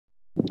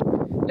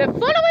The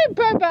following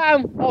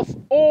program of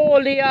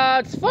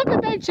Larrad's Fog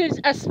Adventures,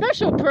 a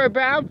special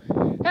program,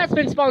 has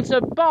been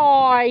sponsored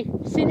by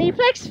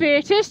Cineplex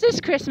Theatres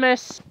this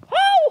Christmas.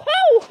 Ho,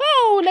 ho,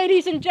 ho,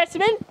 ladies and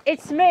gentlemen,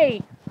 it's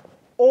me,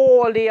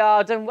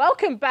 Larrad, and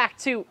welcome back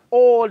to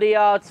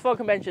Larrad's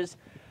Fog Adventures.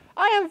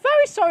 I am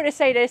very sorry to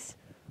say this,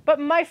 but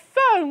my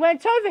phone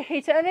went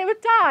overheated and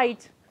it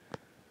died.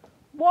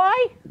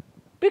 Why?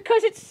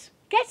 Because it's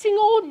getting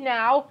old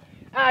now,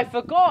 and I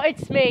forgot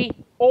it's me,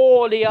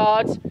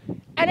 Larrad.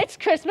 And it's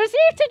Christmas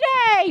Eve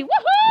today!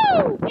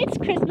 Woohoo! It's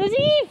Christmas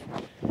Eve!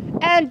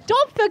 And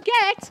don't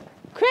forget,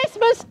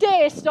 Christmas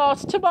Day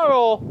starts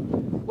tomorrow.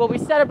 We'll be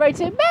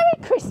celebrating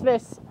Merry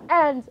Christmas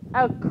and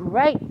a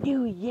great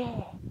New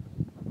Year.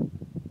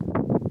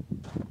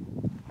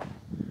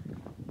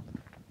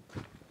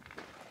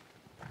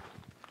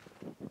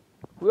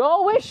 We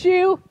all wish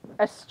you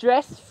a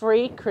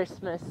stress-free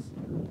Christmas.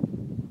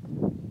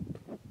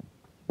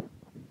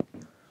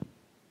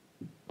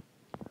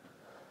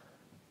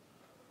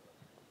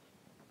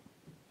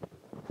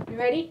 You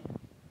ready?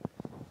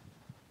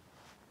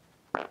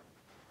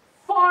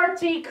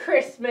 Farty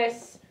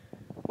Christmas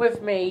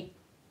with me,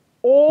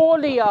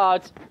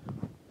 Larrad.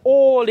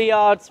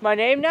 Larrad's my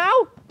name now,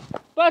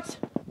 but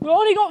we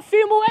only got a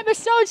few more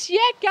episodes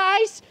yet,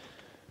 guys,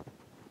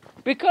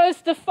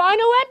 because the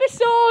final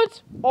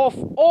episode of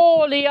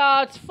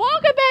Larrad's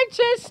Fog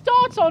Adventures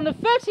starts on the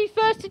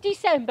 31st of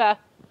December.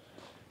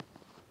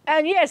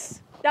 And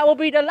yes, that will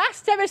be the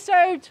last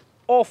episode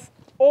of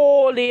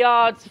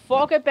Larrad's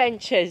Fog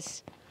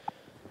Adventures.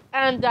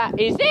 And that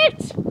is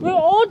it. We're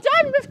all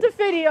done with the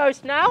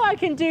videos now. I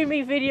can do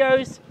me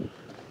videos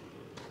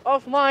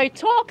of my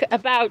talk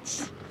about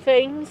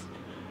things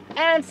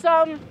and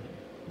some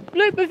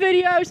blooper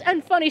videos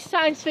and funny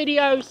science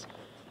videos.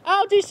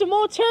 I'll do some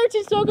more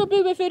Turtle Dogger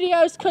blooper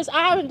videos because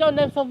I haven't done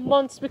them for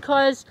months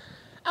because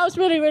I was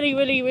really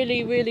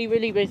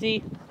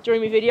busy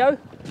during my video.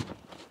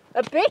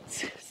 A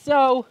bit.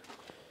 So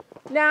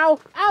now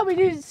I'll be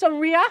doing some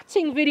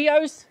reacting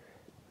videos.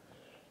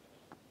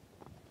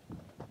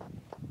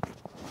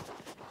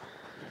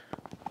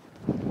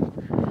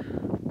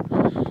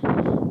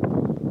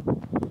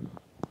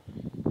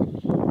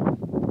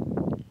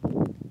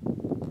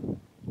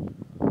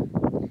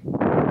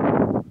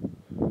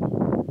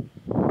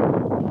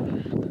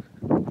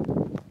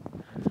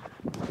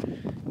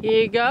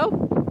 Here you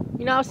go.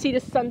 You now see the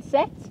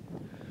sunset.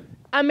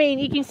 I mean,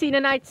 you can see the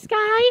night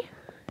sky.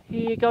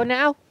 Here you go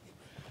now.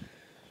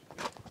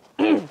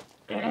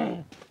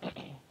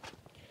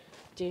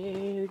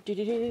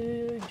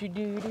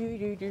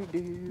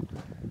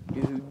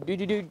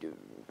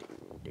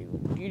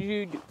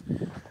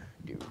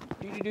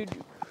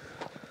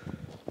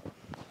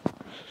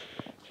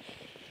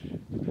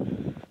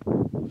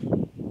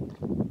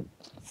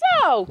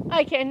 So,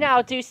 I can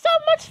now do so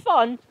much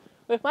fun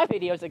with my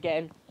videos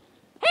again.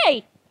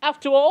 Hey,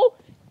 after all,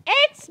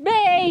 it's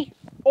me,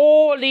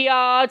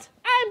 Larrad.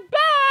 I'm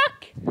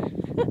back!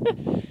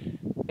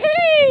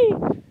 Hey,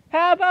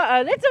 how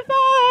about a little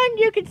fun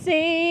you can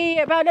see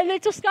about the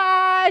little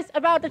skies,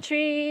 about the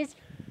trees,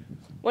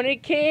 when you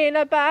can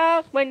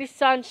about when the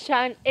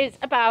sunshine is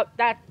about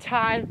that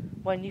time,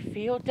 when you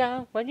feel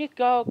down, when you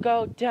go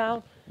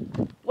down,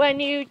 when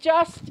you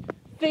just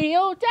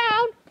feel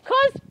down,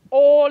 'cause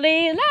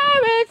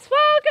Larrad's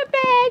Fog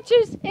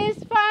Adventures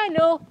is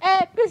final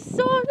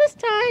episode this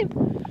time.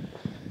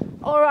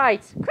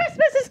 Alright,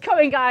 Christmas is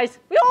coming, guys.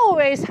 We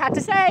always had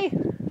to say,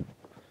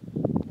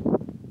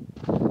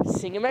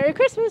 sing a Merry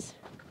Christmas.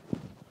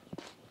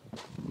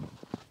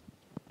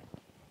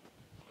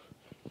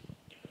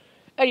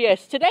 And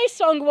yes, today's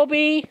song will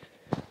be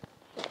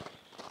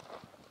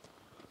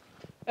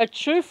A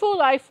Truthful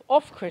Life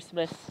of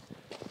Christmas.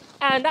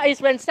 And that is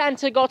when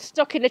Santa got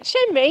stuck in a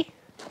chimney.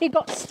 He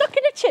got stuck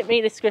in a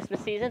chimney this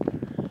Christmas season.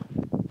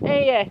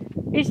 And yeah,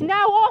 he's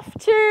now off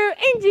to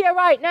India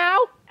right now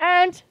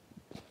and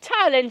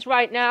Thailand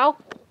right now.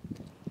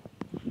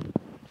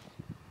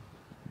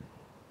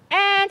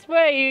 And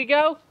there you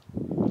go.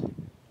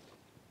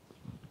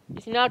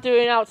 He's now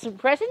doing out some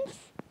presents.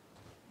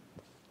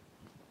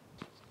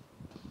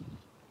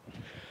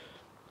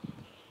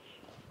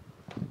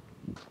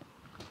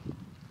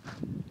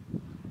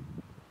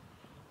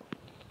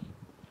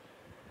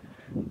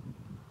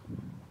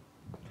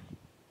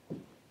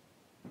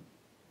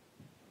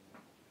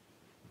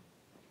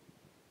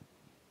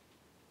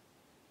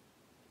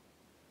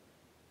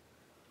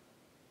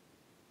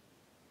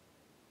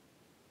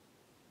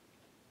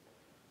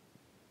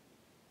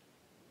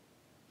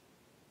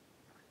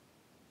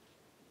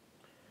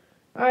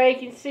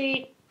 Alright, you can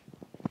see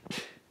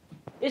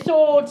this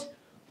old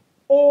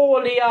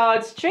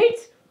Larrad's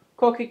treat,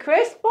 Cookie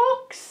Crisp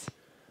box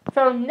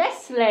from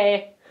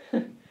Nestle.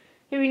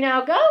 Here we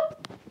now go.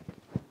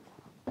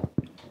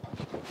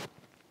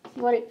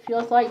 See what it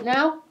feels like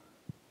now.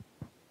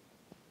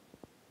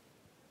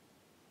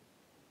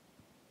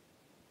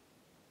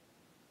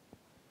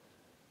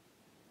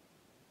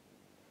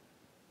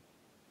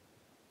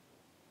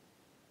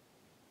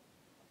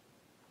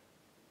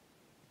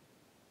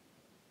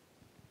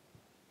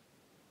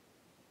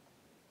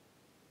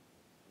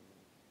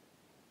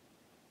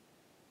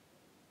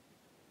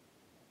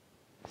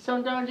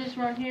 some dodges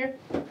around here.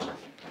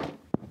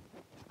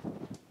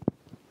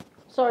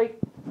 Sorry.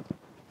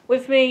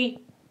 With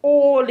me,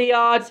 all the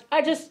yards.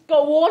 I just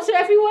got water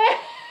everywhere.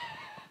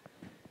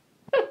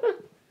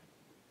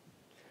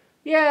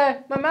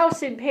 Yeah, my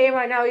mouth's in pain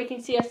right now. You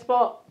can see a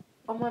spot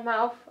on my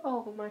mouth.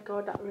 Oh my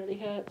god, that really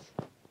hurts.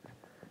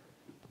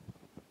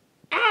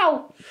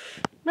 Ow!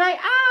 My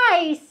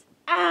eyes!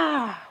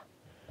 Ah!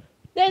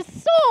 They're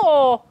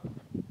sore!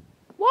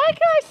 Why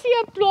can I see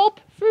a blob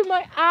through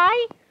my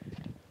eye?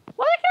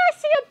 Why can I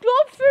see a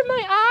blob through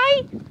my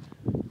eye?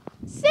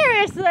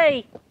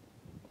 Seriously!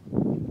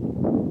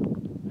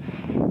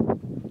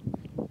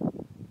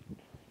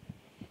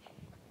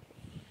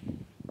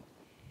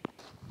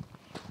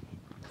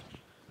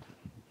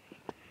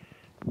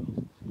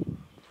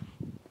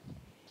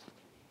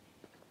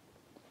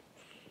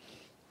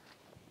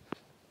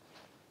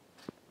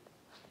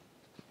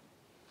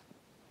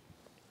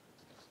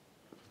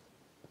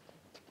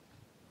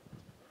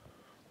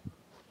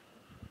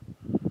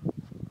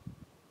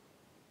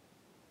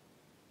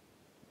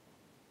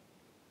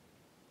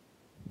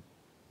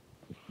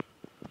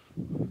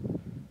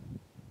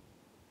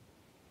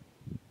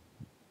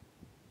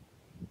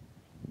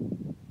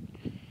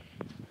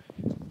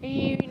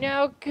 Here we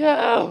now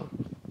go.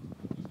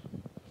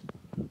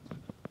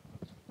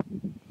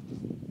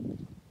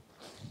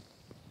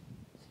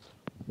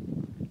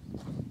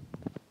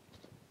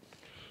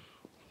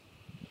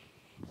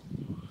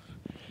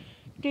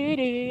 Do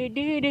do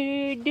do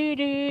do do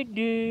do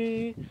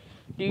do.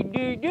 Do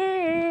do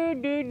do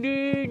do do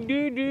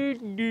do do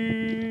do.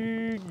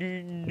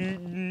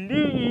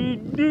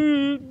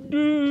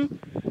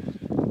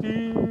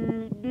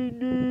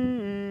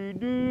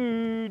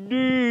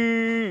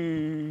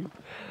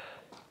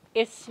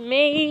 It's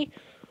me,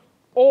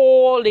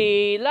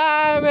 Olli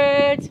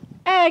Larrad,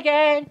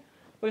 again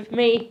with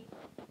me,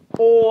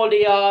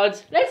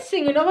 Larrad. Let's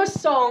sing another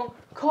song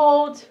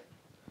called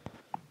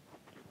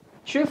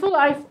Truthful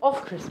Life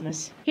of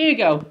Christmas. Here you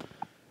go.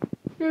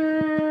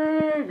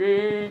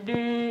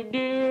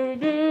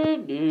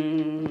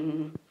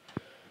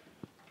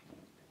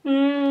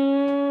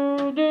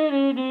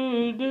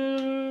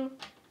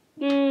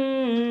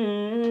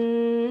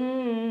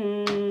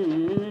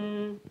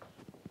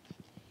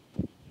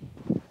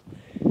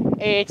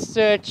 It's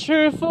the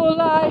truthful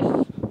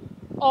life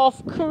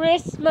of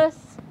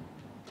Christmas.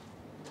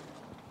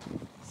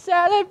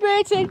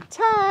 Celebrating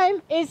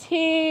time is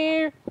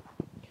here.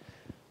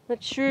 The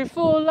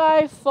truthful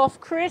life of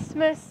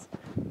Christmas.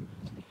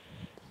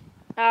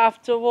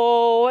 After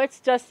all, it's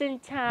just in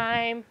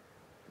time.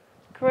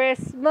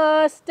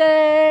 Christmas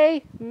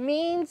Day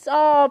means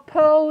our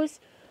pose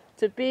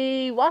to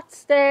be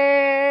what's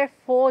there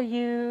for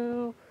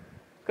you.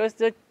 'Cause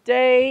the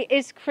day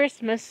is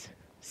Christmas,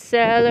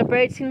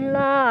 celebrating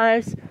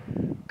lives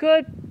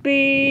could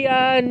be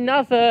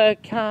another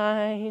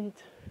kind.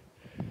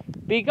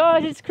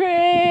 Because it's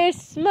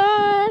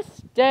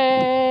Christmas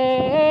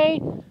Day,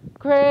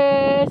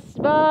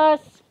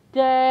 Christmas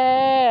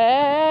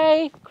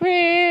Day,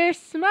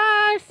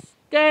 Christmas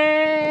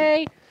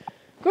Day,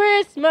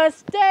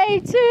 Christmas Day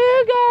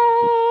to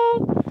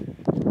go.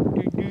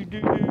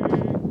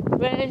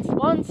 When it's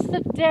once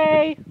a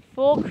day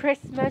for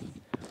Christmas,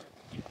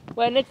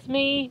 when it's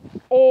me,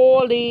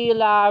 Olli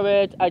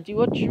Larrad, I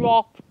do a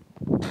drop.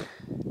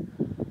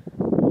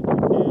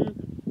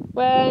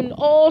 When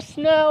all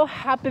snow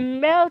had been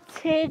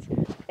melted,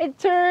 it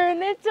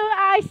turned into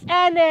ice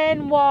and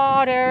then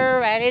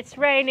water, and it's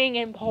raining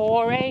and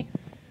pouring.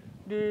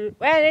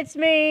 When it's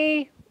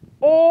me,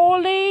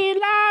 Olli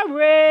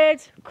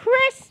Larrad,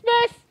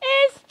 Christmas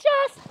is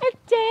just a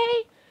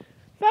day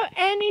without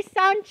any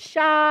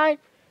sunshine.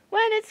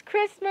 When it's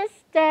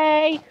Christmas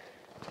Day,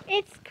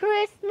 it's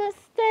Christmas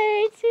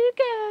Day to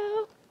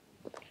go.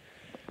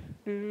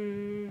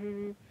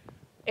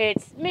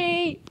 It's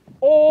me,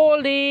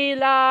 Olli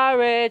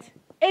Larrad.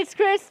 It's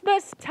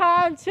Christmas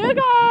time to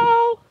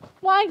go.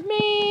 Like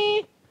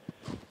me,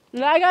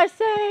 like I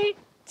say,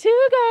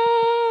 to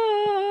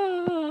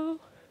go.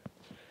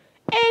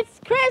 It's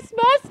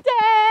Christmas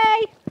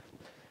Day.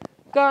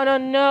 Gonna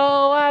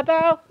know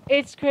about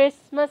it's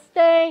Christmas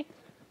Day.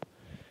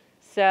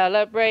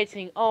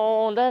 Celebrating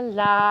all the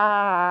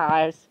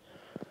lives.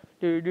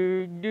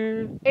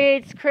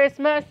 It's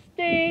Christmas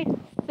Day.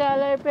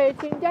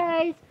 Celebrating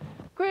days.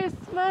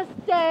 Christmas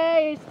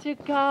days to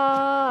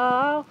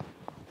go.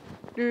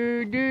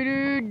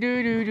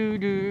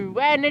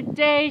 When the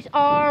days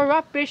are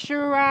rubbish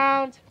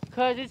around,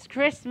 'cause it's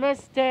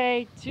Christmas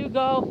Day to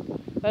go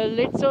a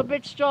little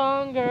bit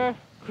stronger.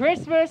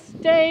 Christmas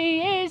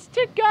Day is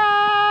to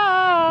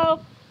go.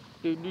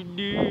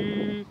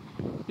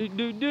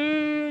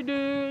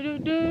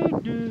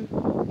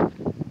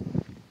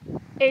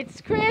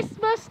 It's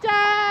Christmas Day.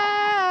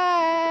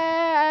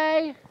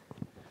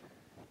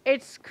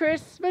 It's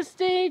Christmas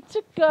Day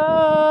to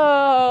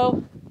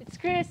go. It's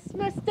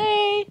Christmas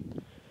Day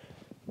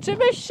to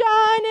be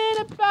shining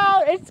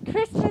about. It's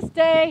Christmas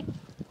Day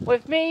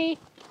with me,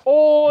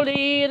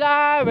 Olli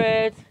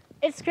Larrad.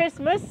 It's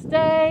Christmas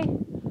Day.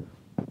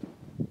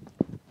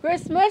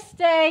 Christmas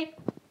Day.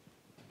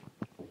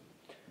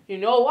 You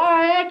know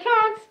why I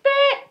can't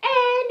spit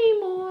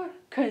anymore?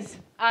 'Cause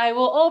I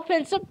will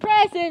open some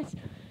presents.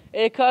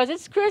 Because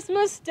it's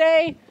Christmas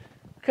Day.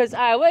 'Cause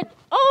I would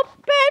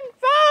open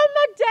from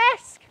my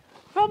desk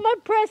from my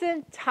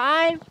present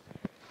time.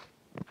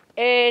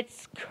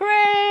 It's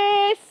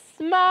Christmas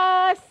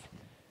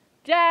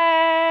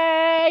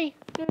Day.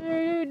 Do,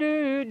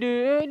 do,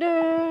 do,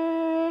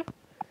 do.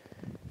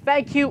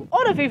 Thank you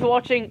all of you for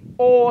watching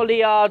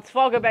Larrad's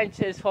Fog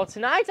Adventures for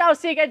tonight. I'll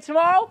see you again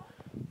tomorrow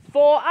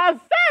for a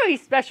very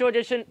special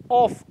edition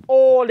of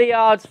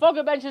Larrad's Fog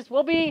Adventures.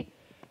 Will be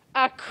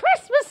a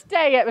Christmas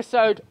Day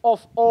episode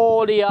of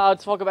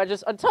Larrad's Fog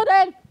Adventures. Until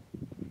then,